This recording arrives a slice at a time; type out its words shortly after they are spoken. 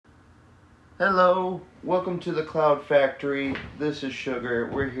Hello, welcome to the Cloud Factory. This is Sugar.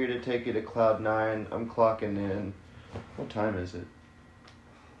 We're here to take you to Cloud 9. I'm clocking in. What time is it?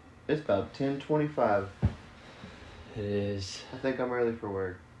 It's about 10:25. It is. I think I'm early for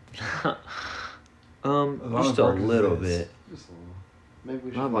work. Just a little bit. Just a little. Maybe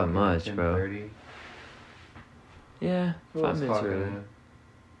we should Not clock by in much, at bro. 10:30. Yeah, Who 5 else minutes clocking early. in?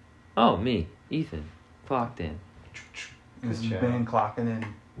 Oh, me, Ethan, clocked in. This is job. Ben clocking in.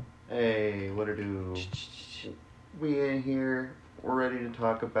 Hey, what to do? We in here. We're ready to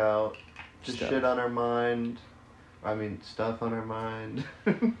talk about just Stuff. shit on our mind. I mean, stuff on our mind.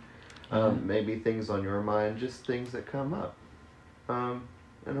 Maybe things on your mind, just things that come up.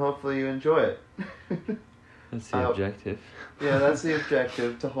 And hopefully you enjoy it. That's the objective. Yeah, that's the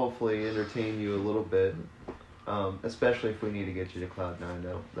objective, to hopefully entertain you a little bit. Especially if we need to get you to Cloud 9,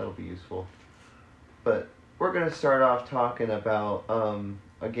 that'll be useful. But we're going to start off talking about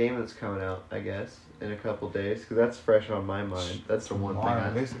a game that's coming out, I guess, in a couple days, because that's fresh on my mind. That's the one thing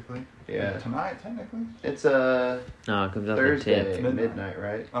Tomorrow, basically. Yeah. Tonight, technically. It's No, it comes out Thursday, the 10th. midnight,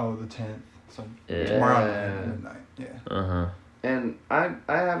 right? Oh, the 10th. So Yeah. tomorrow night, midnight. Yeah. Uh-huh. And I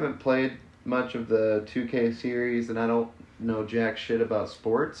haven't played much of the 2K series, and I don't know jack shit about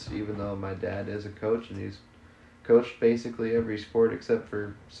sports, even though my dad is a coach, and he's coached basically every sport except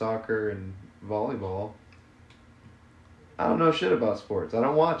for soccer and volleyball. I don't know shit about sports. I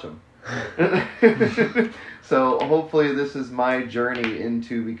don't watch them. So hopefully this is my journey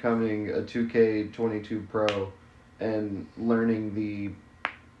into becoming a 2K22 pro and learning the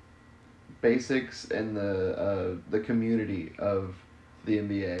basics and the community of the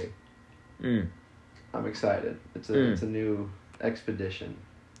NBA. I'm excited. It's a new expedition.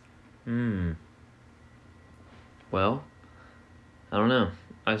 Well, I don't know.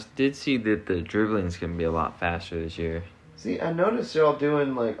 I did see that the dribbling's going to be a lot faster this year. See, I noticed y'all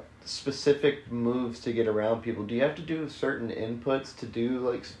doing like specific moves to get around people. Do you have to do certain inputs to do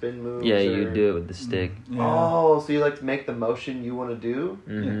like spin moves? Yeah, or... you do it with the stick. Yeah. Oh, so you like to make the motion you want to do?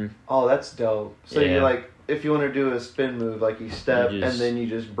 Mm-hmm. Oh, that's dope. So Yeah. you like, if you want to do a spin move, like you step You just- and then you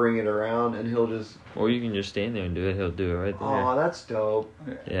just bring it around and he'll just... Or you can just stand there and do it. He'll do it right there. Oh, that's dope.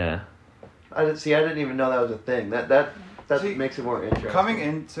 Yeah. I didn't even know that was a thing. That See, makes it more interesting.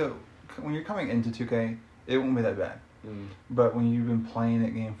 When you're coming into 2K, it won't be that bad. Mm. But when you've been playing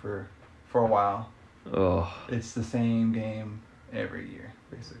that game for a while, Oh. it's the same game every year,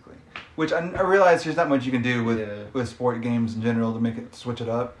 basically. Which I realize there's not much you can do with sport games in general to make it switch it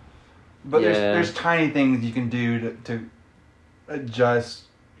up. But Yeah. there's tiny things you can do to adjust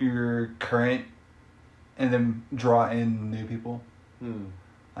your current and then draw in new people.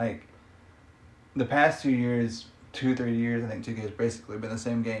 Like, the past 2 years, 2-3 years, I think 2K has basically been the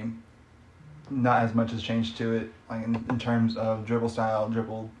same game. Not as much has changed to it, like in terms of dribble style,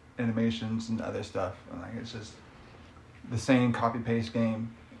 dribble animations, and other stuff. And like, it's just the same copy-paste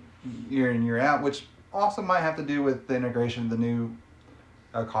game year in, year out, which also might have to do with the integration of the new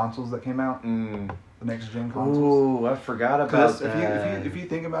consoles that came out, the next-gen consoles. Ooh, I forgot about that. If you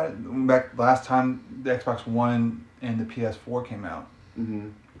think about it, back last time the Xbox One and the PS4 came out,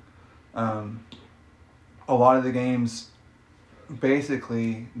 a lot of the games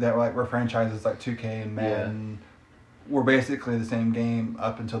basically that were franchises like 2K and Madden were basically the same game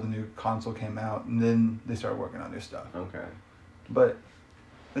up until the new console came out, and then they started working on new stuff. Okay. But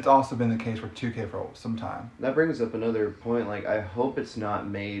it's also been the case with 2K for some time. That brings up another point. Like, I hope it's not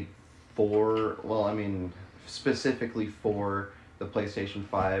made specifically for the PlayStation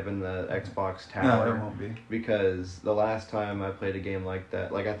 5 and the Xbox Tower. No, it won't be. Because the last time I played a game like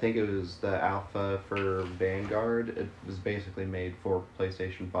that, like I think it was the alpha for Vanguard, it was basically made for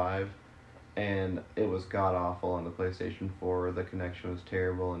PlayStation 5. And it was god-awful on the PlayStation 4. The connection was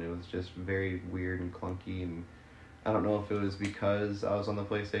terrible, and it was just very weird and clunky. And I don't know if it was because I was on the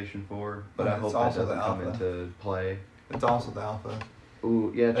PlayStation 4, but I hope that also doesn't the come alpha. into play. It's also the alpha.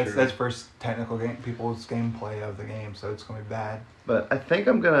 Ooh, yeah, true. That's first technical people's gameplay of the game, so it's going to be bad. But I think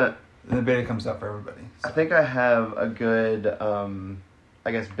I'm gonna... And the beta comes out for everybody. So. I think I have a good,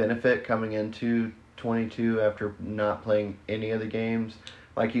 benefit coming into 22 after not playing any of the games.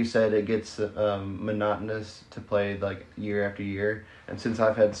 Like you said, it gets monotonous to play like year after year. And since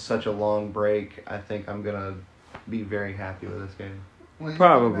I've had such a long break, I think I'm gonna be very happy with this game. Well,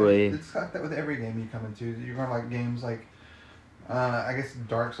 Probably. It's like that with every game you come into. You're going to like games like, I guess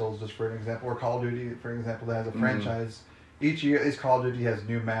Dark Souls, just for an example, or Call of Duty, for example, that has a franchise. Each year, this Call of Duty has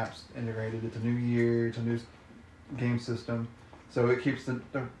new maps integrated. It's a new year. It's a new game system. So it keeps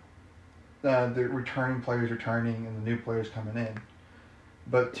the returning players returning and the new players coming in.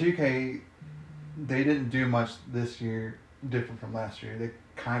 But 2K, they didn't do much this year different from last year.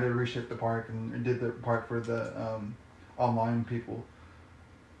 kind of reshaped the park and did the park for the online people.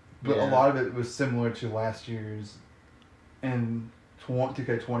 But a lot of it was similar to last year's, and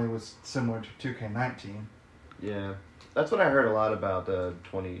 2K20 was similar to 2K19. Yeah. That's what I heard a lot about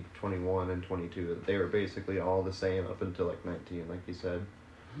 2021 and 22. That they were basically all the same up until like 19, like you said.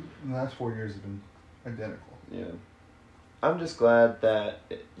 The last 4 years have been identical. Yeah. I'm just glad that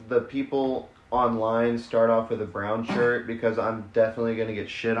the people online start off with a brown shirt because I'm definitely going to get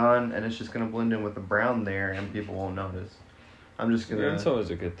shit on and it's just going to blend in with the brown there and people won't notice. I'm just going to... It's always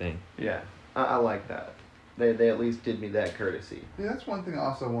a good thing. Yeah. I like that. They at least did me that courtesy. Yeah, that's one thing I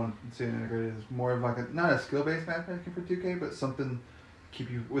also want to see integrated is more of like not a skill-based matchmaking for 2K, but something to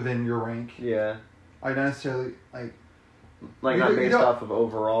keep you within your rank. Yeah. I don't necessarily like not based off of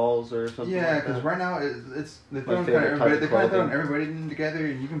overalls or something. Yeah, like because right now it's they're Like throwing everybody in together,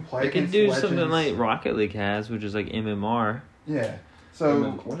 and you can play. They can against do legends. something like Rocket League has, which is like MMR. Yeah. So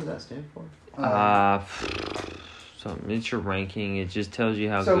what does that stand for? Something. It's your ranking. It just tells you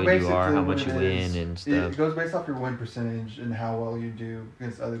how so good you are, how what much you it win, is, and stuff. It goes based off your win percentage and how well you do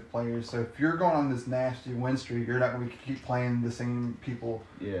against other players. So if you're going on this nasty win streak, you're not going to keep playing the same people.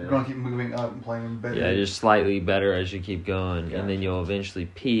 Yeah. You're going to keep moving up and playing better. Yeah, just slightly better as you keep going, Gotcha. and then you'll eventually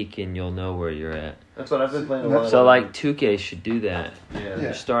peak, and you'll know where you're at. That's what I've been playing a lot. So like 2K should do that. Yeah.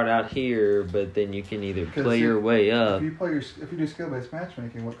 You start out here, but then you can either 'Cause play your way up. If you do skill based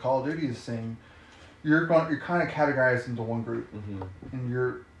matchmaking, what Call of Duty is saying, you're kind of categorized into one group, Mm-hmm. and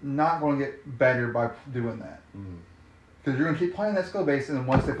you're not going to get better by doing that. Mm-hmm. Because you're going to keep playing that skill base, and then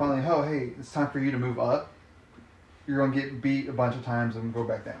once they finally, hey, it's time for you to move up, you're going to get beat a bunch of times and go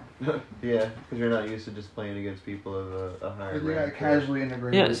back down. Yeah, because you're not used to just playing against people of a higher You got rank. casually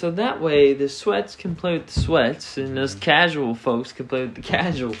integrated. Yeah, so that way the sweats can play with the sweats, and us casual folks can play with the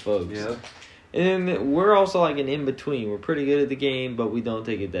casual folks. Yep. And then we're also like an in-between. We're pretty good at the game, but we don't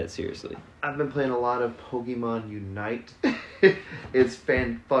take it that seriously. I've been playing a lot of Pokemon Unite. It's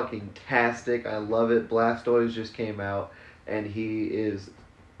fan-fucking-tastic. I love it. Blastoise just came out, and he is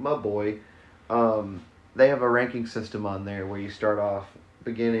my boy. They have a ranking system on there where you start off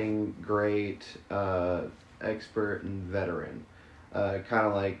beginning, great, expert, and veteran. Kind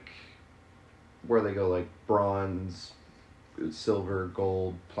of like where they go like bronze, silver,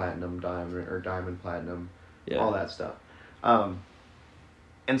 gold, platinum, diamond, or diamond, platinum, all that stuff.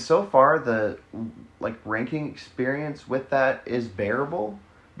 And so far, the ranking experience with that is bearable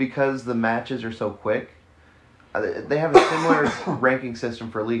because the matches are so quick. They have a similar ranking system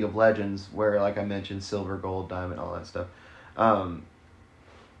for League of Legends, where, like I mentioned, silver, gold, diamond, all that stuff.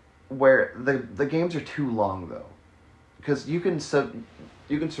 Where the games are too long though, because you can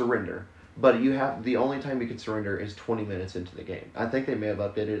surrender. But the only time you can surrender is 20 minutes into the game. I think they may have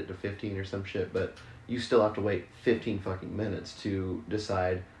updated it to 15 or some shit, but you still have to wait 15 fucking minutes to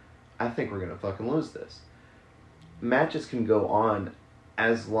decide, I think we're going to fucking lose this. Matches can go on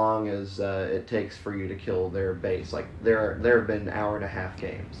as long as it takes for you to kill their base. Like, there have been hour-and-a-half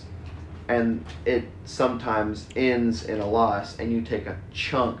games. And it sometimes ends in a loss, and you take a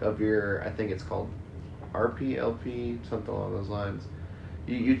chunk of your, I think it's called RP, LP, something along those lines.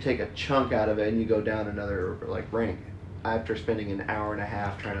 You take a chunk out of it and you go down another rank after spending an hour and a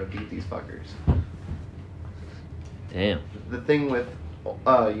half trying to beat these fuckers. Damn. The thing with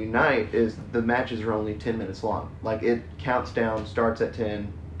Unite is the matches are only 10 minutes long. Like, it counts down, starts at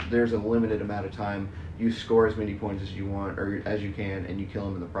 10, there's a limited amount of time. You score as many points as you want or as you can, and you kill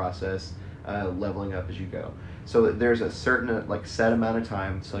them in the process, leveling up as you go. So there's a certain set amount of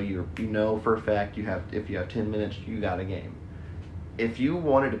time, so you know for a fact if you have 10 minutes, you got a game. If you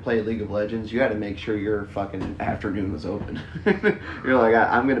wanted to play League of Legends, you had to make sure your fucking afternoon was open. You're like,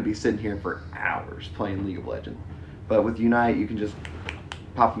 I'm going to be sitting here for hours playing League of Legends. But with Unite, you can just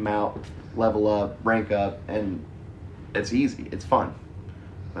pop them out, level up, rank up, and it's easy. It's fun.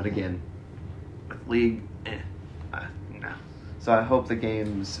 But again, with League, no. So I hope the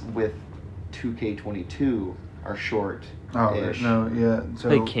games with 2K22 are short-ish. Oh, no, yeah. So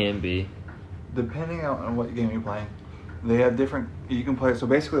They can be. depending on what game you're playing, they have different. You can play. So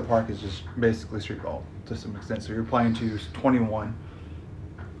basically, the park is just basically street ball to some extent. So you're playing to 21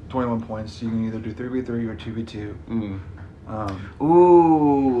 points. You can either do 3v3 or 2v2.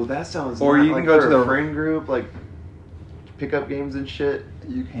 Ooh, that sounds. Or you can go to the friend group, like pick up games and shit.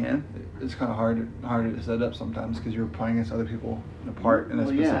 You can. It's kind of harder to set up sometimes because you're playing against other people apart in a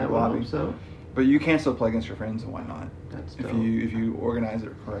specific lobby. So. But you can still play against your friends and whatnot. That's if dope. you organize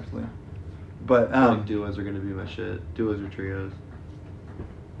it correctly. But Like duos are gonna be my shit. Duos or trios.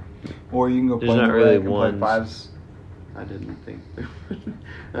 or you can go There's play not really and play ones. fives. I didn't think.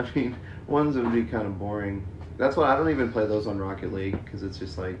 I mean, ones would be kind of boring. That's why I don't even play those on Rocket League, because it's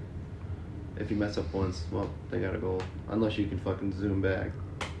just like, if you mess up once, well, they got a goal. Unless you can fucking zoom back,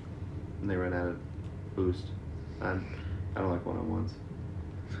 and they run out of boost. I don't like one-on-ones.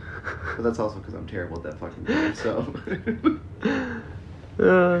 But that's also because I'm terrible at that fucking game, so.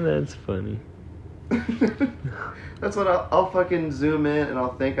 Oh, that's funny. That's what I'll fucking zoom in, and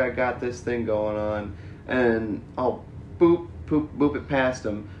I'll think I got this thing going on, and I'll boop it past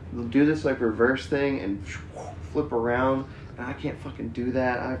them. They'll do this like reverse thing and flip around, and I can't fucking do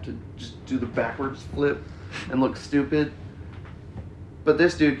that. I have to just do the backwards flip and look stupid. But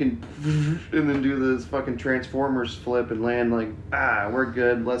this dude can and then do this fucking Transformers flip and land like, we're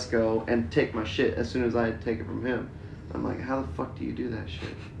good, let's go, and take my shit as soon as I take it from him. I'm like, how the fuck do you do that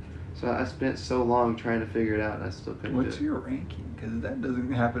shit? So I spent so long trying to figure it out, and I still couldn't do it. What's your ranking? Because that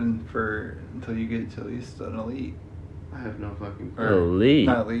doesn't happen until you get to at least an elite. I have no fucking Or, Elite?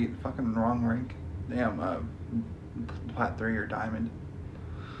 Not elite. Fucking wrong rank. Damn, plat 3 or diamond.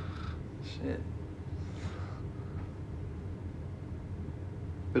 Shit.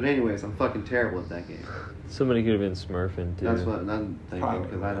 But anyways, I'm fucking terrible at that game. Somebody could have been smurfing too. That's what I'm thinking, Probably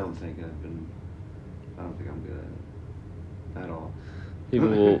because I don't think I'm good at it. At all. People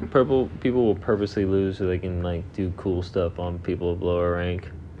will purposely lose so they can like do cool stuff on people of lower rank.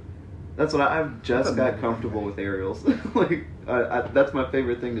 That's what I've just got comfortable with aerials. Like, that's my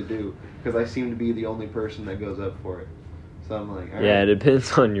favorite thing to do, because I seem to be the only person that goes up for it. So I'm like, all Yeah, right. it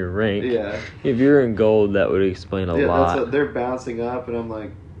depends on your rank. Yeah. If you're in gold, that would explain a lot. That's they're bouncing up, and I'm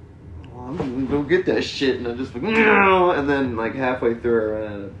like, well, I'm gonna go get that shit, and I'm just like, no, and then like halfway through, I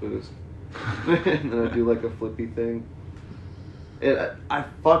run out of boost, and then I do like a flippy thing. I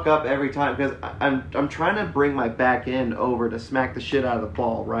fuck up every time because I'm trying to bring my back end over to smack the shit out of the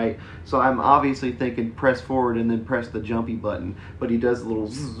ball, right? So I'm obviously thinking press forward and then press the jumpy button, but he does a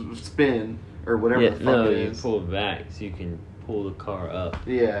little spin or whatever the fuck it you is. pull it back so you can pull the car up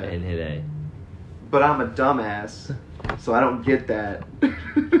Yeah. and hit A. But I'm a dumbass, so I don't get that.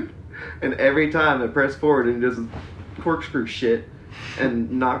 And every time I press forward and he does corkscrew shit and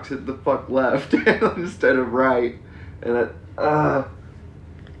knocks it the fuck left instead of right, and I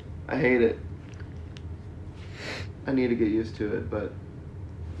hate it. I need to get used to it, but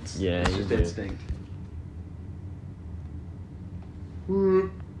it's just do. instinct.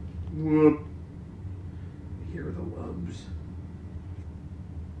 Whoop, whoop. Here are the lubs.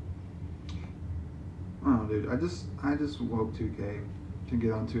 Oh, dude, I just woke 2K to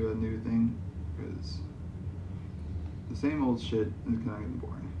get onto a new thing because the same old shit is kind of getting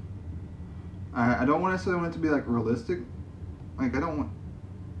boring. I don't necessarily want it to be like realistic. Like, I don't want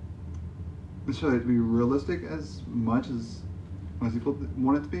necessarily to be realistic as much as most people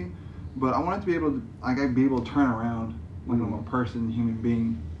want it to be, but I want it to be able to, like, I'd be able to turn around like I'm a person, human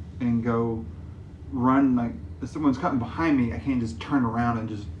being, and go run. Like, if someone's coming behind me, I can't just turn around and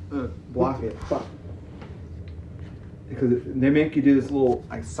just block it. Because they make you do this little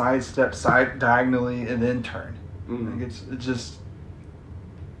like side step, side diagonally, and then turn. Like it's just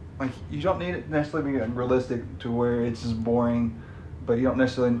like you don't need it necessarily be realistic to where it's just boring, but you don't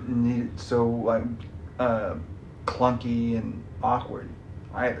necessarily need it so like clunky and awkward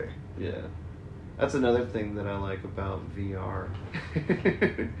either. Yeah. That's another thing that I like about VR.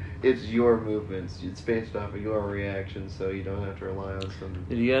 It's your movements. It's based off of your reactions, so you don't have to rely on some...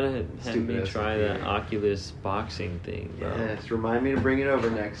 Dude, you gotta have me Stupid try SFP. that Oculus boxing thing, bro. Yes, remind me to bring it over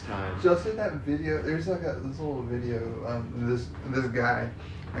next time. Just in that video, there's like this little video. This guy,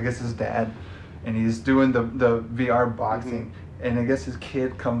 I guess his dad, and he's doing the VR boxing. And I guess his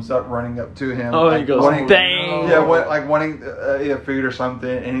kid comes up, running up to him. Oh, like, he goes, wanting, bang! Yeah, wanting food or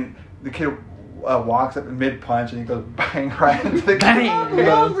something. And the kid walks up mid punch, and he goes bang right into the Bang! kid. He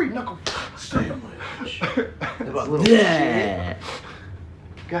goes, Knuckle sandwich. Yeah. Shit.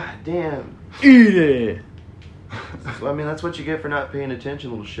 God damn. Eat it! So, I mean, that's what you get for not paying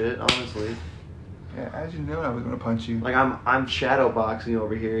attention, little shit, honestly. Yeah, as you know, I was gonna punch you. Like, I'm shadow boxing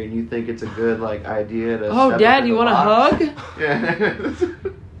over here, and you think it's a good, like, idea to Oh, step Dad, up in you the want a box? hug? Yeah.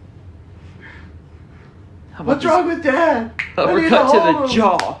 How about What's this wrong with Dad? I need uppercut to the hold.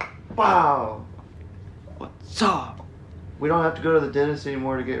 jaw? Wow. What's up? We don't have to go to the dentist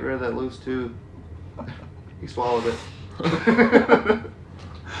anymore to get rid of that loose tooth. He swallowed it.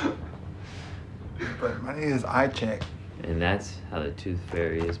 But my name is eye check. And that's how the Tooth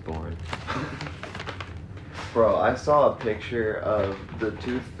Fairy is born. Bro, I saw a picture of the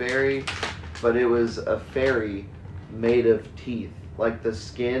Tooth Fairy, but it was a fairy made of teeth. Like, the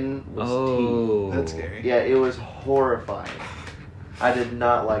skin was teeth. That's scary. Yeah, it was horrifying. I did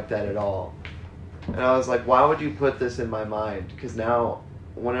not like that at all. And I was like, why would you put this in my mind? Because now,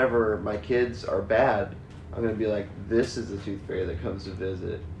 whenever my kids are bad, I'm gonna be like, this is the tooth fairy that comes to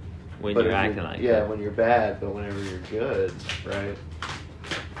visit. When But you're if acting like yeah, that. when you're bad, but whenever you're good, right?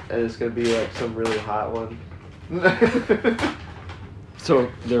 And it's gonna be like some really hot one. So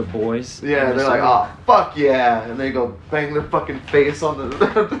they're boys? Yeah, they're like, oh, fuck yeah. And they go bang their fucking face on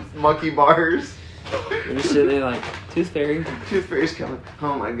the monkey bars. You're sitting there like, Tooth Fairy? Tooth fairy's coming.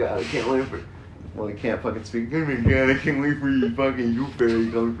 Oh my god, I can't wait for. Well, he can't fucking speak. Oh my god, I can't wait for you fucking tooth fairy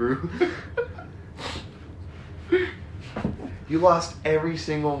to come through. You lost every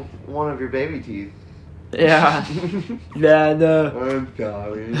single one of your baby teeth. Yeah. Yeah, no. I'm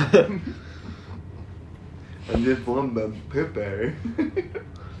sorry. I just want the pepper.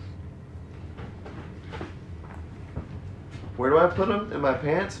 Where do I put them? In my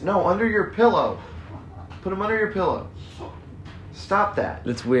pants? No, under your pillow. Put them under your pillow. Stop that.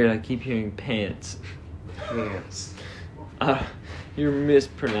 That's weird. I keep hearing pants. Pants. You're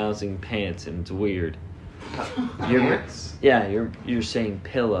mispronouncing pants, and it's weird. You're Pants? Yeah, you're saying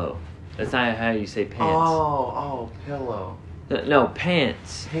pillow. That's not how you say pants. Oh, pillow. No,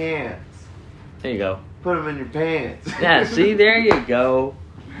 pants. Pants. There you go. Put them in your pants. Yeah, see, there you go.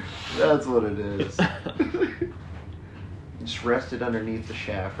 That's what it is. Just rest it underneath the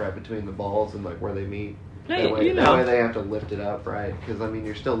shaft, right between the balls and like where they meet. Hey, That way, you that know. way they have to lift it up, right? Because I mean,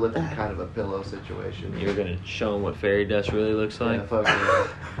 you're still lifting kind of a pillow situation. You're gonna show them what fairy dust really looks like. Yeah, fuck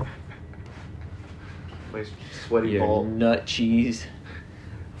yeah. My sweaty Your ball, nut cheese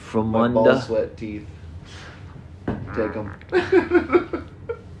from my ball under. sweat teeth. Take them.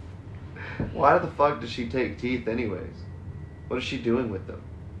 Why the fuck does she take teeth anyways? What is she doing with them?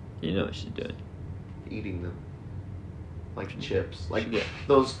 You know what she's doing. Eating them. Like chips. Like Yeah.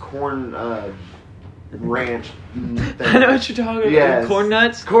 those corn ranch things. I know what you're talking about. Yes. Corn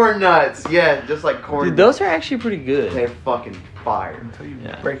nuts. Corn nuts. Yeah, just like corn Dude, those are actually pretty good. They're fucking fire. Until you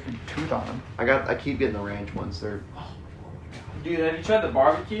Yeah. break your tooth on them. I keep getting the ranch ones. They're Dude, have you tried the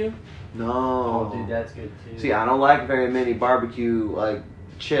barbecue? no. Oh, dude, that's good too. See, I don't like very many barbecue like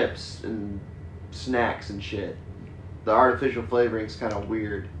chips and snacks and shit. The artificial flavoring's kind of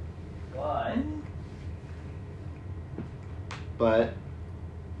weird, What? but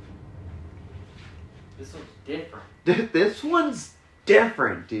This looks different. this one's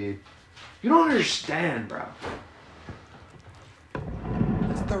different, dude. You don't understand, bro.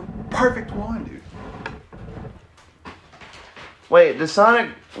 It's the perfect one, dude. Wait, does Sonic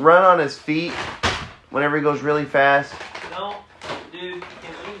run on his feet whenever he goes really fast? No, dude,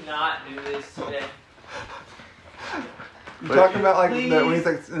 can we not do this today? You But- talking about like Please- when he's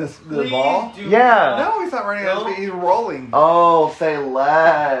like in the ball? do Yeah. No, he's not running on No. his feet. He's rolling. Oh, say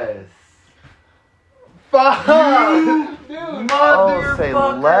less. Fuck! Oh, say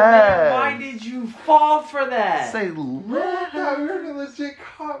less. Why did you fall for that? Say I less. thought we were in a legit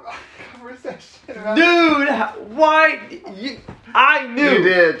conversation about Dude, why? I knew. You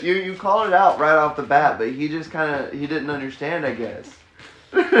did. You called it out right off the bat, but he just he didn't understand, I guess.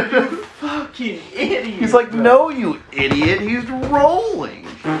 Fucking idiot. He's like, no, you idiot. He's rolling.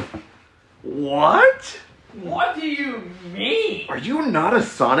 What? What do you mean? Are you not a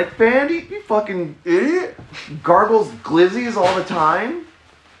Sonic fan? You fucking idiot. Gargles glizzies all the time.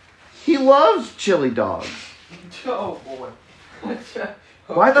 He loves chili dogs. Oh boy.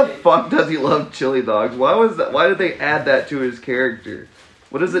 Why the fuck does he love chili dogs? Why was that? Why did they add that to his character?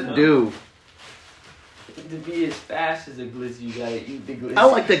 What does it do? To be as fast as a glizzy, you gotta eat the glizzy. I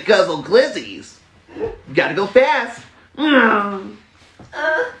like to guzzle glizzies. Gotta go fast.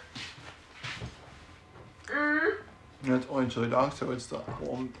 No, it's only chili dog, so it's the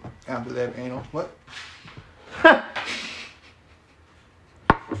one after they have anal. What?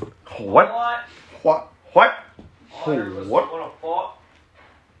 What? What? What? What? Oh, What? Wanna fuck?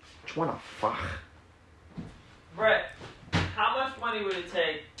 Which one a fuck? Brett, how much money would it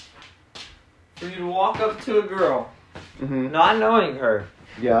take for you to walk up to a girl, Mm-hmm. not knowing her,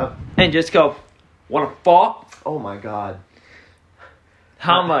 Yeah. and just go, "Wanna fuck?" Oh my god.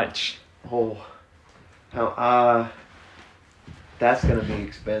 How much? Oh. That's gonna be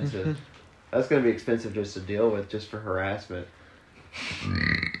expensive. That's gonna be expensive just to deal with, just for harassment.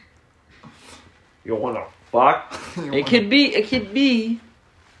 You wanna fuck? It could be. It could be.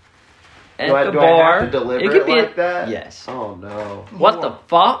 At Do I the have bar. to deliver it could it be like that? Yes. Oh no. What the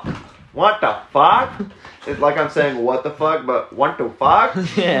fuck? What the fuck? It's like I'm saying what the fuck, but want to fuck?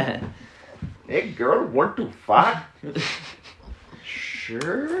 Yeah. Hey girl, want to fuck?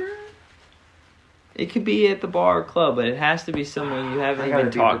 Sure. It could be at the bar or club, but it has to be someone you haven't I gotta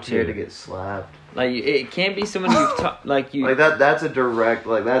even be talked prepared to. to get slapped. Like it can't be someone you've talked. Like you. Like that's a direct,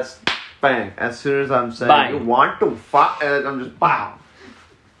 like that's bang. As soon as I'm saying Bang. you want to fuck, and I'm just bow.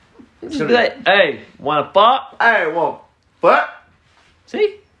 Just be like, hey, want to fuck? Hey, well, what?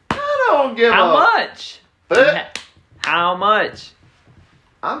 See? I don't give How a much? fuck. How much?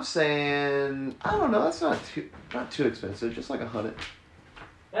 I'm saying, I don't know. That's not too expensive. Just like $100.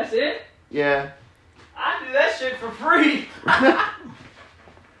 That's it? Yeah. I do that shit for free.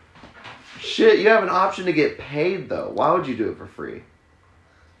 Shit, you have an option to get paid though. Why would you do it for free?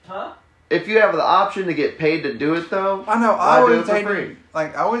 Huh? If you have the option to get paid to do it though, I know. why I do always it for hated, free?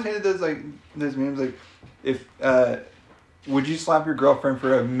 like, I always hated those memes. Like, if would you slap your girlfriend for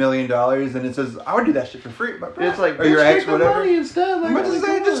 $1 million? And it says, I would do that shit for free. But It's like, or your bitch, ex, take the whatever. money instead. Like, But just,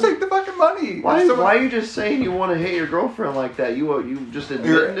 come just on. take the fucking money. Why If someone- are you just saying you want to hit your girlfriend like that? You just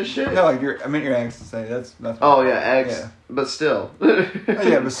admitting to shit? No, like I meant your ex to say that's. Oh yeah, ex. Yeah. But still.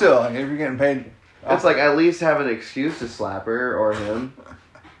 Yeah, but still, like, if you're getting paid, It's like at least have an excuse to slap her or him.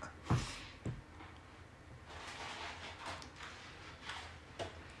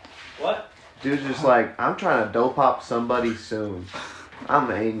 What? Dude's just like, I'm trying to dope pop somebody soon.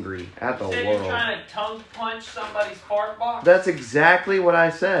 I'm angry at the Said you're world. trying to tongue punch somebody's fart box? That's exactly what I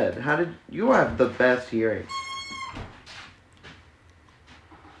said. How did you have the best hearing?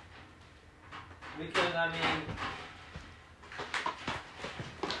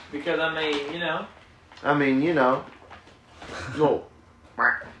 Because I mean, you know. I mean, you know. No.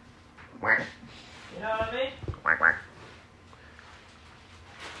 Whack. Whack. You know what I mean? Whack, whack.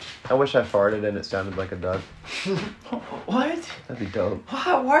 I wish I farted and it sounded like a duck. What? That'd be dope.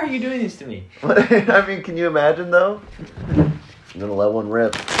 Why are you doing this to me? I mean, can you imagine though? I'm gonna let one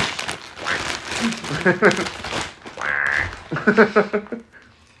rip.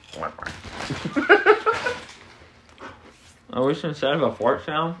 I wish instead of a fart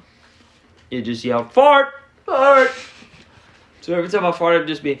sound, you just yell, fart! Fart! So every time I fart, it'd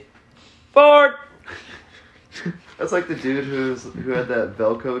just be, fart! That's like the dude who had that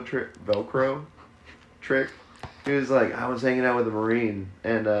Velcro trick. He was like, I was hanging out with a Marine,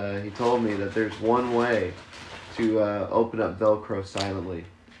 and he told me that there's one way to open up Velcro silently,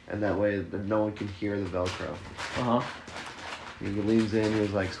 and that way that no one can hear the Velcro. Uh-huh. He leans in. He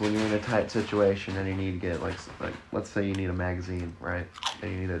was like, so when you're in a tight situation and you need to get like let's say you need a magazine, right?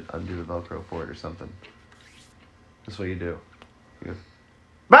 And you need to undo the Velcro for it or something. That's what you do. You go,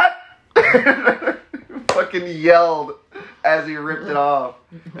 but fucking yelled as he ripped it off,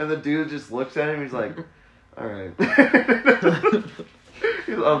 and the dude just looks at him. He's like, all right.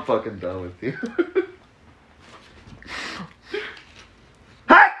 I'm fucking done with you.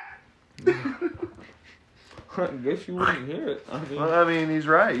 Hi. I guess you wouldn't hear it. Well, I mean, he's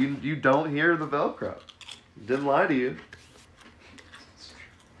right. You don't hear the Velcro. Didn't lie to you.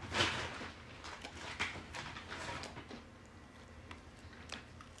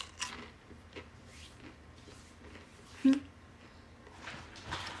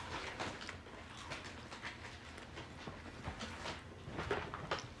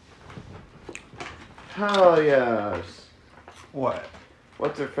 Oh yes. what?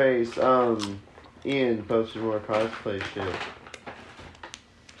 What's her face? Ian posted more cosplay shit.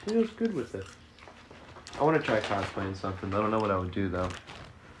 She was good with it. I want to try cosplaying something. I don't know what I would do though.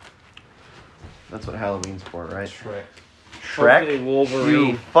 That's what Halloween's for, right? Shrek. Hopefully Shrek. Wolverine.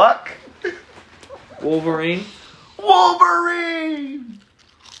 You fuck. Wolverine? Wolverine.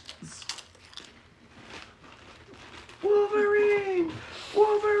 Wolverine.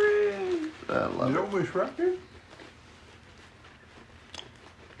 Wolverine. I love You it. know what Shrek is?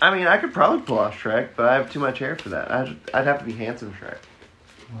 I mean, I could probably pull off Shrek, but I have too much hair for that. I'd have to be handsome Shrek.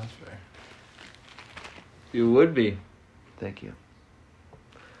 Well, that's fair. You would be. Thank you.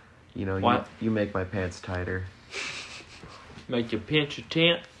 You know, What? you make my pants tighter. Make you pinch your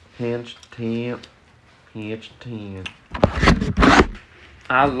tent. Pinch tent. Pinch tent.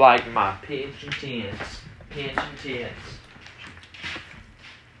 I like my pinch and tents. Pinch and tents.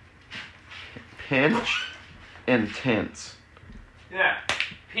 Pinch and tense. Yeah.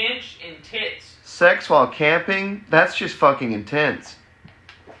 Pinch and tits. Sex while camping? That's just fucking intense.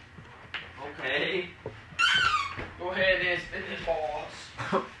 Okay. Go ahead and spin the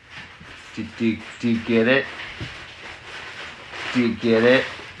balls. Do you get it? Do you get it?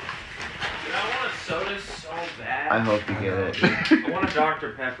 Dude, I want a soda so bad. I hope you get it. I want a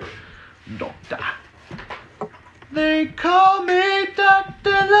Dr. Pepper. Doctor. They call me Dr.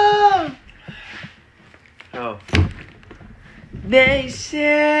 Love. Oh. They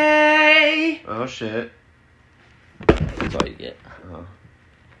say. Oh shit. That's all you get. Oh.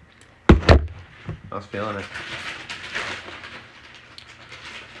 I was feeling it.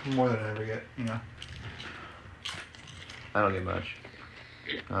 More than I ever get, you know. I don't get much.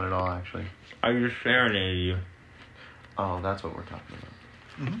 Not at all, actually. I just serenaded you. Oh, that's what we're talking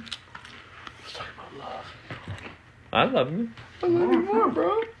about. Mm-hmm. I love you. I love you more,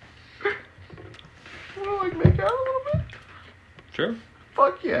 bro. Wanna like make out a little bit? Sure.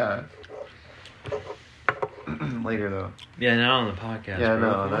 Fuck yeah. Later though. Yeah, not on the podcast. Yeah,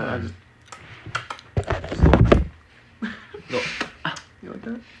 bro. no, I just. No. You like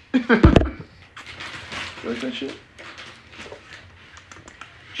that? You like that shit?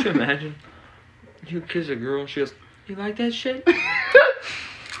 Should you imagine? You kiss a girl and she goes, "You like that shit?"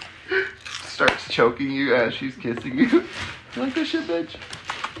 Starts choking you as she's kissing you. You like that shit, bitch?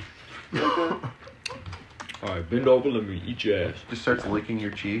 You like that? Alright, bend over, let me eat your ass. Just starts licking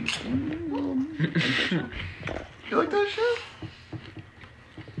your cheek. You like that shit?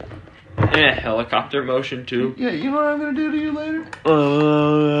 Yeah, helicopter motion too. Yeah, you know what I'm gonna do to you later?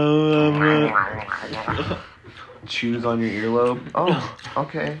 Chews on your earlobe. Oh,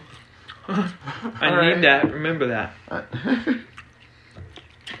 okay. I need that. Remember that.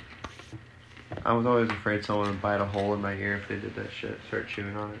 I was always afraid someone would bite a hole in my ear if they did that shit. Start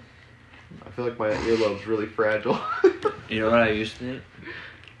chewing on it. I feel like my earlobe's really fragile. You know what I used to think?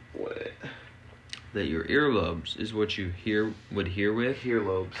 What? That your earlobes is what you would hear with.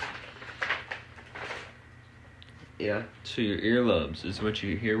 Earlobes. Yeah. So your earlobes is what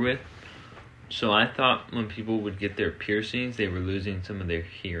you hear with. So I thought when people would get their piercings, they were losing some of their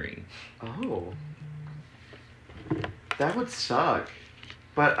hearing. Oh. That would suck.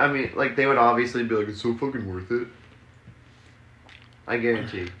 But, I mean, like, they would obviously be like, it's so fucking worth it. I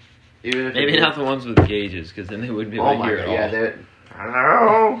guarantee. Even if Maybe not the ones with gauges, because then they wouldn't be able to hear at all. Yeah, I don't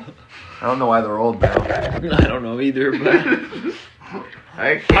know. I don't know why they're old now. I don't know either, but...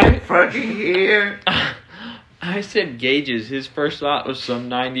 I can't fucking hear. I said gauges. His first thought was some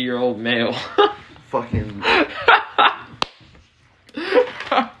 90-year-old male. Fucking...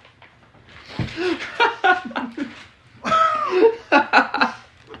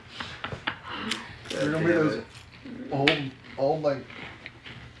 Remember those old like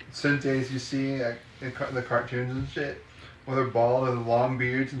senseis you see like, in the cartoons and shit, where they're bald and long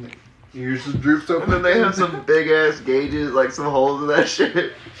beards and the ears just droops open. And then they have some big ass gauges, like some holes in that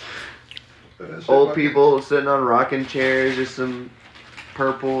shit. Old people sitting on rocking chairs, just some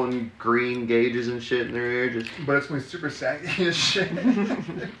purple and green gauges and shit in their ear. Just. But it's gonna be super saggy as shit.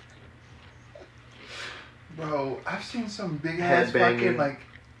 Bro, I've seen some big ass fucking like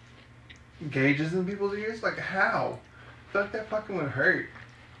gauges in people's ears. Like how? I feel like that fucking would hurt.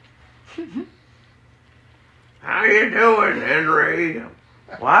 How you doing, Henry?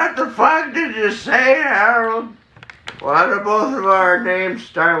 What the fuck did you say, Harold? Why do both of our names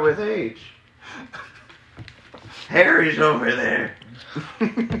start with H? Harry's over there.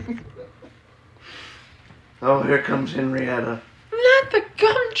 Oh, here comes Henrietta. Not the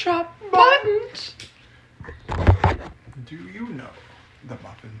gumdrop buttons. Do you know the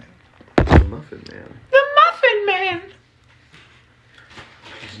Muffin Man? The Muffin Man. The Muffin Man.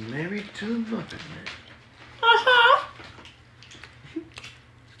 He's married to the Muffin Man. Uh-huh.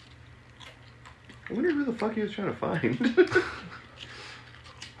 I wonder who the fuck he was trying to find. Oh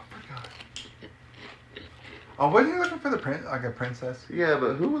my god. Oh, wasn't he looking for the like a princess? Yeah,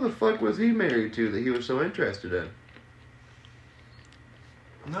 but who the fuck was he married to that he was so interested in?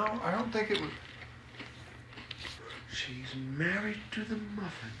 No, I don't think it was. She's married to the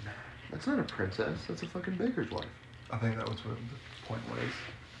Muffin Man. That's not a princess. That's a fucking baker's wife. I think that was what the point was.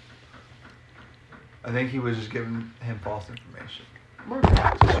 I think he was just giving him false information. Mark,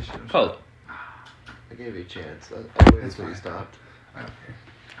 Hold. I gave you a chance. I waited It's until you fine. stopped. I don't care.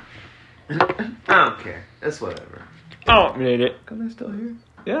 I don't care. It's whatever. Oh, made it. Can I still hear?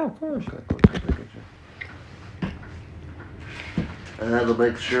 Yeah, of course. Okay, cool. I had to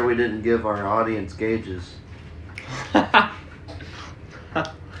make sure we didn't give our audience gauges. That's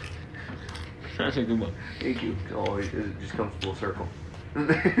a good one. Thank you. Always, it just comes full circle.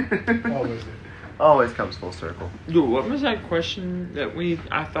 Always. Always comes full circle. Dude, what was that question that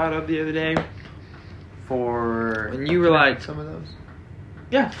I thought of the other day? For When you were like, some of those.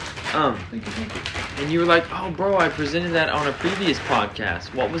 yeah, Thank you. and you were like, oh, bro, I presented that on a previous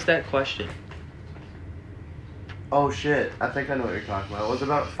podcast. What was that question? Oh shit! I think I know what you're talking about. Was it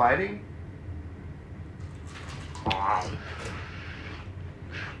about fighting?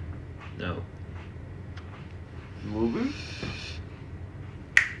 No. Movie?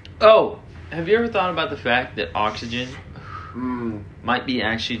 Oh, have you ever thought about the fact that oxygen might be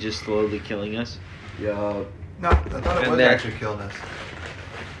actually just slowly killing us? Yeah. No, I thought it And was that- actually killing us.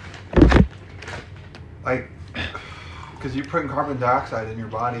 Like, because you're putting carbon dioxide in your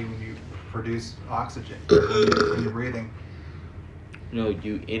body when you produce oxygen when you're breathing. No,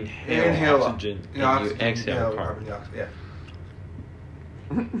 you inhale oxygen and you exhale carbon. dioxide. Yeah.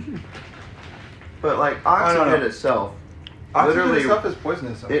 But like oxygen itself, Oxygen literally, itself is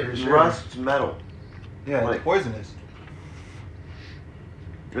poisonous. I'm pretty it sure. rusts metal. Yeah, like- it's poisonous.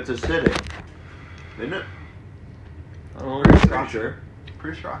 It's acidic, isn't it? Oh, Pretty sure.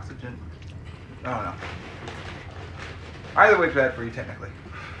 Pretty sure oxygen. I don't know. Either way, it's bad for you technically,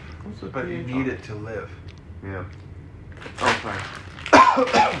 What's the but you pH need on it to live. Yeah. Oh, fine.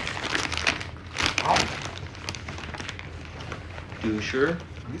 you sure?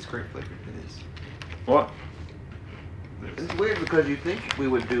 At least grape flavored it is. What? It's weird because you think we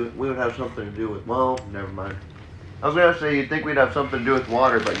would have something to do with. Well, never mind. I was gonna say you'd think we'd have something to do with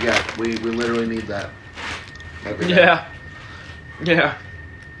water, but yeah, we literally need that. Every day. Yeah. Yeah.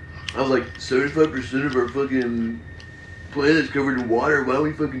 I was like, 75% of our fucking planet's covered in water. Why don't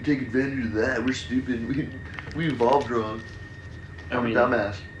we fucking take advantage of that? We're stupid. We evolved wrong. I'm a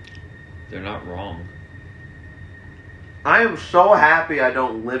dumbass. They're not wrong. I am so happy I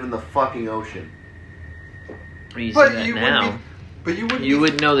don't live in the fucking ocean. You But say that you now. wouldn't be. But you wouldn't. You be,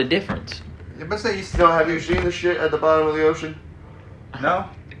 would know the difference. Yeah, but say you So have you seen the shit at the bottom of the ocean? No.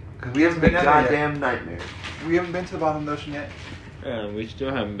 'Cause We have been been down there yet. goddamn nightmare. We haven't been to the bottom of the ocean yet. Yeah, we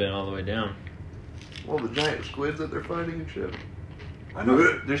still haven't been all the way down. Well, the giant squids that they're finding and shit. I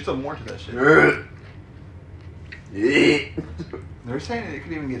know. There's still more to that shit. I They're saying it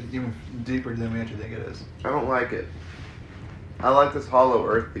could even get even deeper than we actually think it is. don't like it. I like this hollow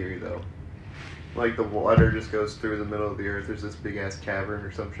earth theory though. Like the water just goes through the middle of the earth. There's this big ass cavern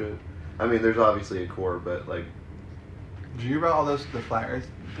or some shit. I mean, there's obviously a core, but like, Did you hear about all those the flat Earth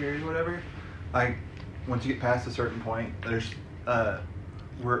theories, whatever? Like, once you get past a certain point, there's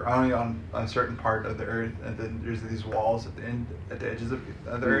we're only on a certain part of the Earth, and then there's these walls at the end, at the edges of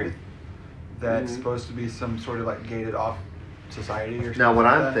the Earth, that's supposed to be some sort of like gated off society or something. now what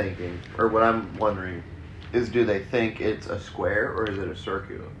like I'm that. thinking, or what I'm wondering, is do they think it's a square or is it a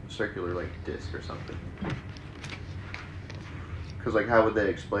circular like disc or something? Because like, how would they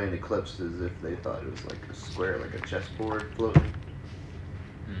explain eclipses if they thought it was like a square, like a chessboard floating?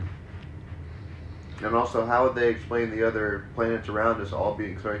 And also, how would they explain the other planets around us all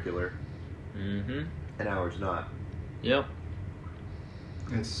being circular Mm-hmm. and ours not? Yep.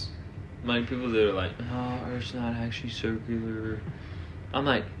 It's Like people that are like, oh, Earth's not actually circular. I'm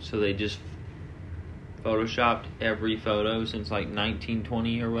like, so they just photoshopped every photo since like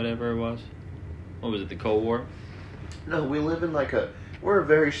 1920 or whatever it was? What was it, the Cold War? No, we live in like we're a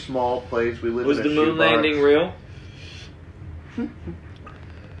very small place. We live Was in a the moon shoebox. landing real?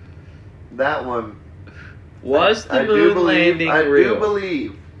 That one. Was the I do moon believe- landing I real?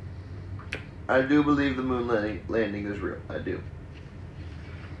 I do believe the moon landing is real. I do.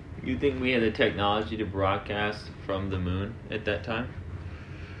 You think we had the technology to broadcast from the moon at that time?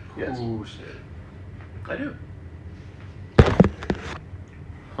 Yes. Ooh, shit. I do.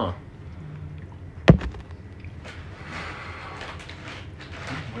 Huh.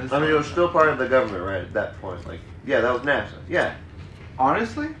 What is I mean, that? it was still part of the government, right, at that point. Like, yeah, that was NASA. Yeah.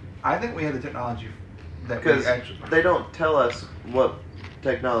 Honestly, I think we had the technology that Because we actually. they don't tell us what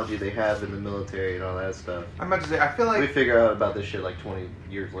technology they have in the military and all that stuff. I'm about to say, I feel We like figure out about this shit like 20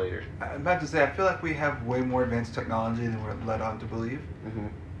 years later. I'm about to say, I feel like we have way more advanced technology than we're led on to believe. Mm-hmm.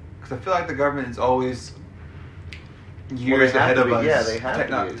 Because I feel like the government is always Well, years they have ahead to of be- us, yeah, they have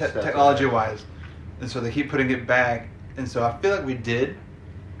to be steps technology-wise, and so they keep putting it back. And so I feel like we did.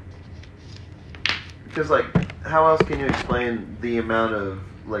 Because, like, how else can you explain the amount of,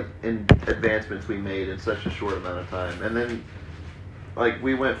 like, advancements we made in such a short amount of time? And then, like,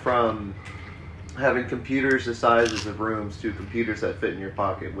 we went from having computers the sizes of rooms to computers that fit in your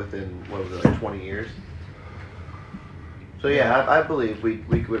pocket within, what was it, like 20 years? So, yeah, I believe we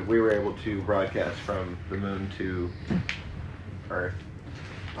were able to broadcast from the moon to Earth.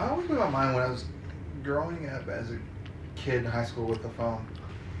 I always blew my mind when I was growing up as a kid in high school with the phone.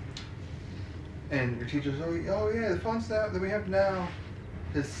 And your teachers, oh yeah, the phones that we have now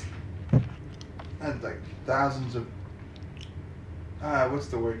is had like thousands of what's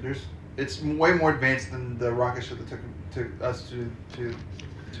the word? It's way more advanced than the rocket ship that took us to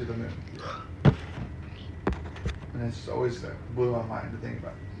the moon. And it's always blew my mind to think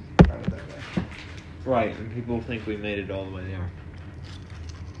about it that way. Right, and people think we made it all the way there.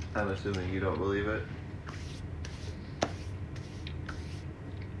 I'm assuming you don't believe it.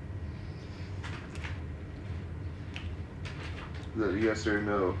 The yes or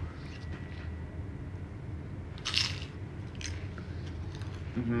no?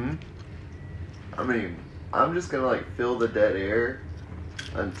 I mean, I'm just gonna like fill the dead air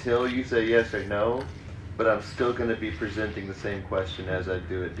until you say yes or no, but I'm still gonna be presenting the same question as I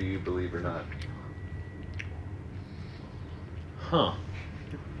do it. Do you believe or not? Huh.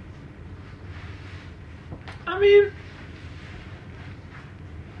 I mean,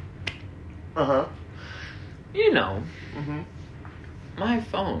 you know, my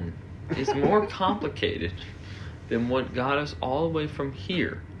phone is more complicated than what got us all the way from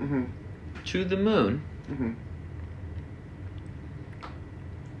here to the moon.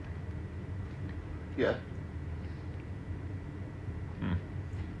 Yeah.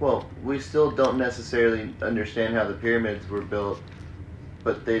 Well, we still don't necessarily understand how the pyramids were built,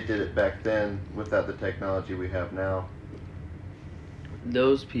 but they did it back then without the technology we have now.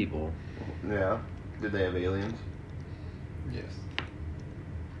 Those people. Yeah. Did they have aliens? Yes.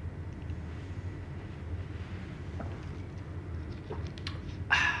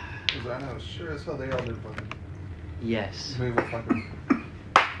 Because I know, sure as hell they all did fucking Yes. move a fucking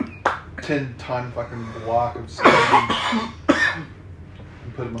 10-ton fucking block of stone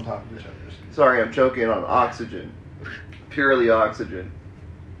and put them on top of each other. Sorry, I'm choking on oxygen. Purely oxygen.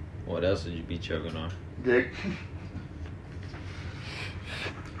 What else would you be choking on? Dick.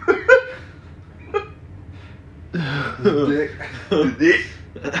 Dick. Dick.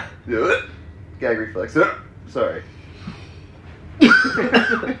 Do it. Gag reflex. Sorry. Anytime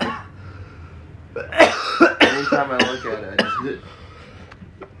I look at it, I just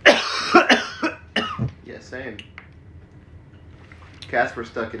yeah, same. Casper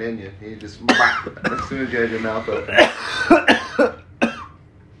stuck it in you. He just as soon as you had your mouth open.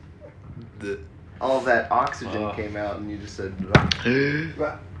 All of that oxygen came out and you just said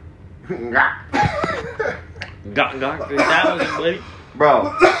Got that was buddy.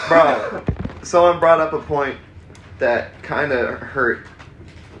 Bro, someone brought up a point that kind of hurt,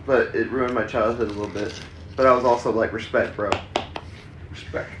 but it ruined my childhood a little bit. But I was also like, respect, bro.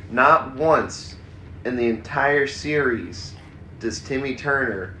 Respect. Not once in the entire series does Timmy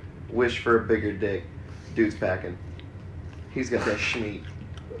Turner wish for a bigger dick. Dude's packing. He's got that schmeat.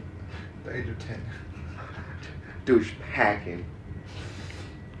 The age of 10. Dude's packing.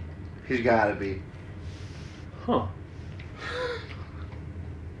 He's gotta be. Huh.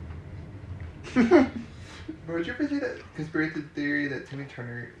 Bro, did you ever see that conspiracy theory that Timmy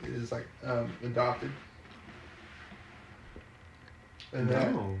Turner is like adopted? And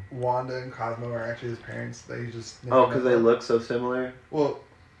that Wanda and Cosmo are actually his parents. They just Because they look so similar? Well,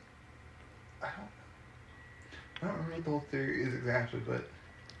 I don't remember what the whole theory is exactly, but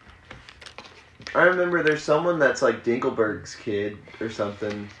I remember there's someone that's like Dinkelberg's kid or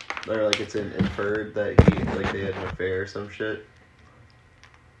something. Or like it's inferred that they had an affair or some shit.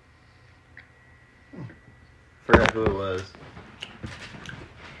 Forgot who it was.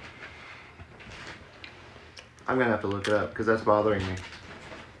 I'm gonna have to look it up because that's bothering me.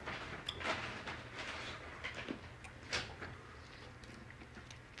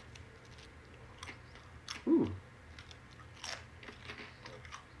 Ooh.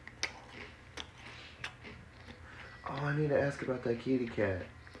 Oh, I need to ask about that kitty cat.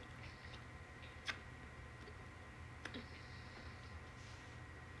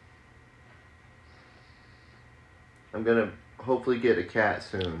 I'm gonna hopefully get a cat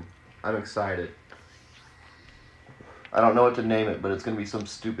soon. I'm excited. I don't know what to name it, but it's gonna be some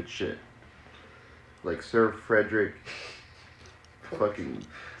stupid shit. Like Sir Frederick fucking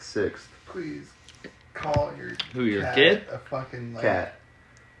 6th. please call your cat kid? a fucking like Cat.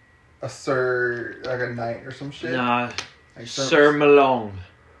 a sir, like a knight or some shit. Nah, Like Sir Malone.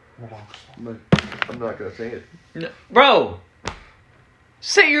 But I'm not gonna say it. No, bro,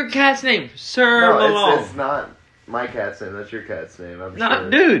 say your cat's name, Sir No, Malone. it's not my cat's name. That's your cat's name. I'm Nah, sure.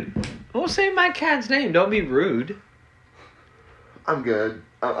 dude, don't say my cat's name. Don't be rude. I'm good.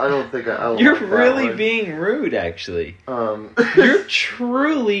 I don't think I don't You're like that really one. being rude, actually. You're You're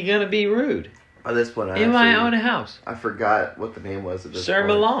truly gonna be rude at this point. in my own house. I forgot what the name was at this Sir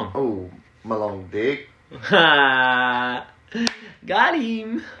point. Malone. Oh, Malone Dick. Ha! Got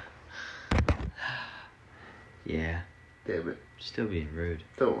him. Yeah, Damn it. still being rude.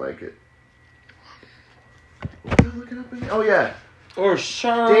 Don't like it. What am I looking up again? Oh yeah, Or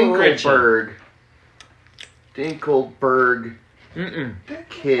Sir Richard. Dinkelberg Mm-mm.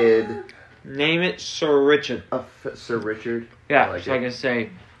 kid Name it Sir Richard. of Sir Richard. Yeah, I like so I it. can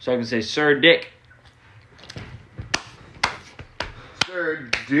say Sir Dick. Sir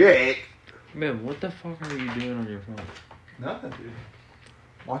Dick. Man, what the fuck are you doing on your phone? Nothing, dude.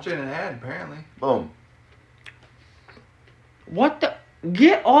 Watching an ad, apparently. Boom. What the?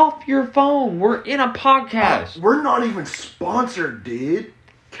 Get off your phone. We're in a podcast. We're not even sponsored, dude.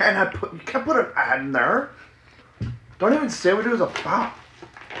 Can't put an ad in there. Don't even say what it was about.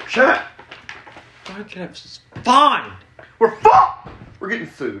 Shut up. Podcast. Fine. We're fucked. We're getting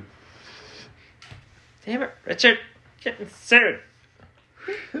sued. Damn it, Richard. Getting sued.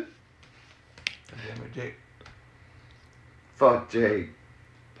 Damn it, Jake. Fuck Jake.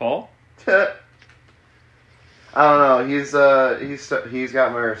 Paul? I don't know. He's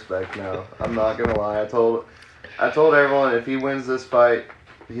got my respect now. I'm not gonna lie. I told everyone if he wins this fight,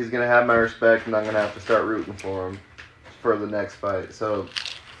 he's gonna have my respect, and I'm gonna have to start rooting for him for the next fight. So,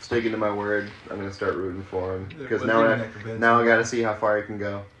 sticking to my word, I'm gonna start rooting for him because now I gotta see how far he can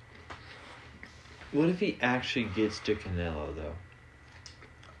go. What if he actually gets to Canelo though?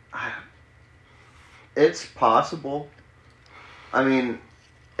 It's possible. I mean,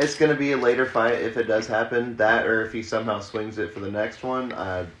 it's going to be a later fight if it does happen. That or if he somehow swings it for the next one.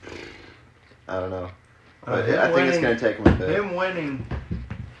 I don't know. But I think it's going to take him a bit. Him winning,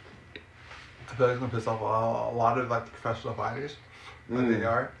 I feel like it's going to piss off a lot of like the professional fighters. Like they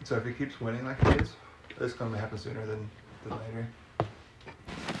are. So if he keeps winning like he is, it's going to happen sooner than later.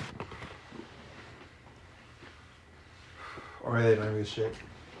 Or maybe they don't give a shit.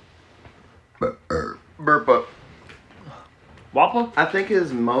 Burp up. Wappa? I think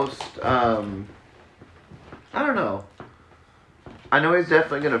his most, I don't know. I know he's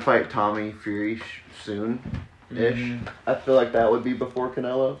definitely going to fight Tommy Fury soon-ish. Mm-hmm. I feel like that would be before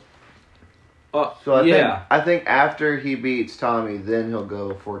Canelo. So I think after he beats Tommy, then he'll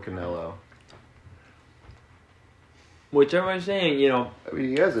go for Canelo. Which everybody's saying, I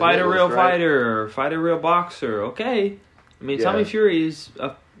mean, he has fight a real fighter or fight a real boxer. Okay. I mean, Tommy Fury is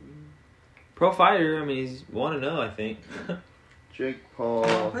a pro fighter. I mean, he's 1-0, I think. Jake Paul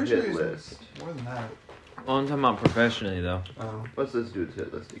hit list. More than that. Well, I'm talking about professionally, though. What's this dude's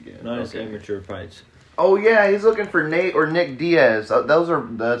hit list again? Not his amateur fights. Oh, yeah, he's looking for Nate or Nick Diaz.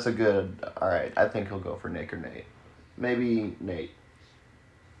 That's a good... All right, I think he'll go for Nick or Nate. Maybe Nate.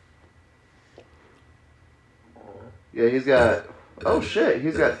 Yeah, he's got... Oh, shit,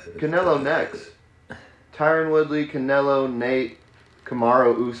 he's got Canelo next. Tyron Woodley, Canelo, Nate,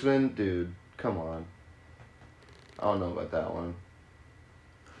 Kamaru Usman. Dude, come on. I don't know about that one.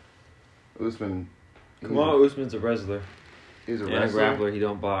 Usman. Kamaru Usman's a wrestler. He's a wrestler. And a grappler. He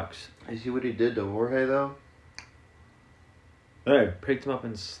don't box. You see what he did to Jorge, though? Hey, picked him up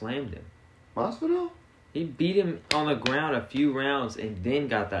and slammed him. Masvidal? He beat him on the ground a few rounds and then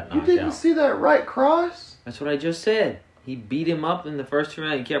got that knocked out. You didn't see that right cross? That's what I just said. He beat him up in the first 2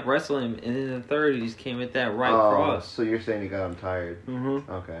 rounds. He kept wrestling him. And in the third, he just came with that right cross. So you're saying he got him tired?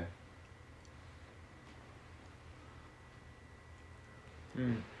 Mm-hmm. Okay.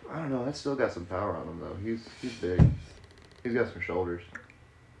 I don't know. That's still got some power on him, though. He's big. He's got some shoulders.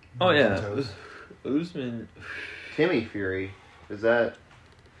 Oh, yeah. Usman. Timmy Fury. Is that...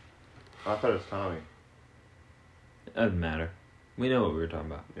 I thought it was Tommy. It doesn't matter. We know what we were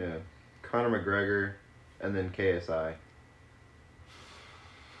talking about. Yeah. Conor McGregor, and then KSI.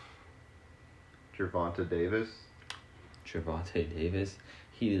 Gervonta Davis. Gervonta Davis?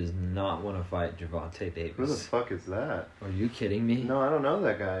 He does not want to fight Gervonta Davis. Who the fuck is that? Are you kidding me? No, I don't know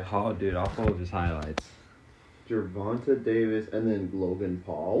that guy. Oh, dude, I'll pull up his highlights. Gervonta Davis, and then Logan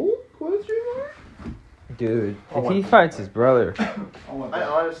Paul? Question mark? Dude, if he fights his brother... I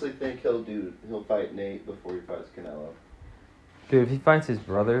honestly think he'll fight Nate before he fights Canelo. Dude, if he fights his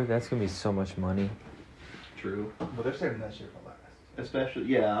brother, that's going to be so much money. True. But they're saving that shit for last.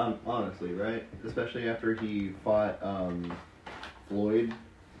 Especially, honestly, right? Especially after he fought Floyd.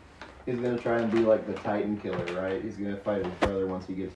 He's going to try and be like the Titan killer, right? He's going to fight his brother once he gets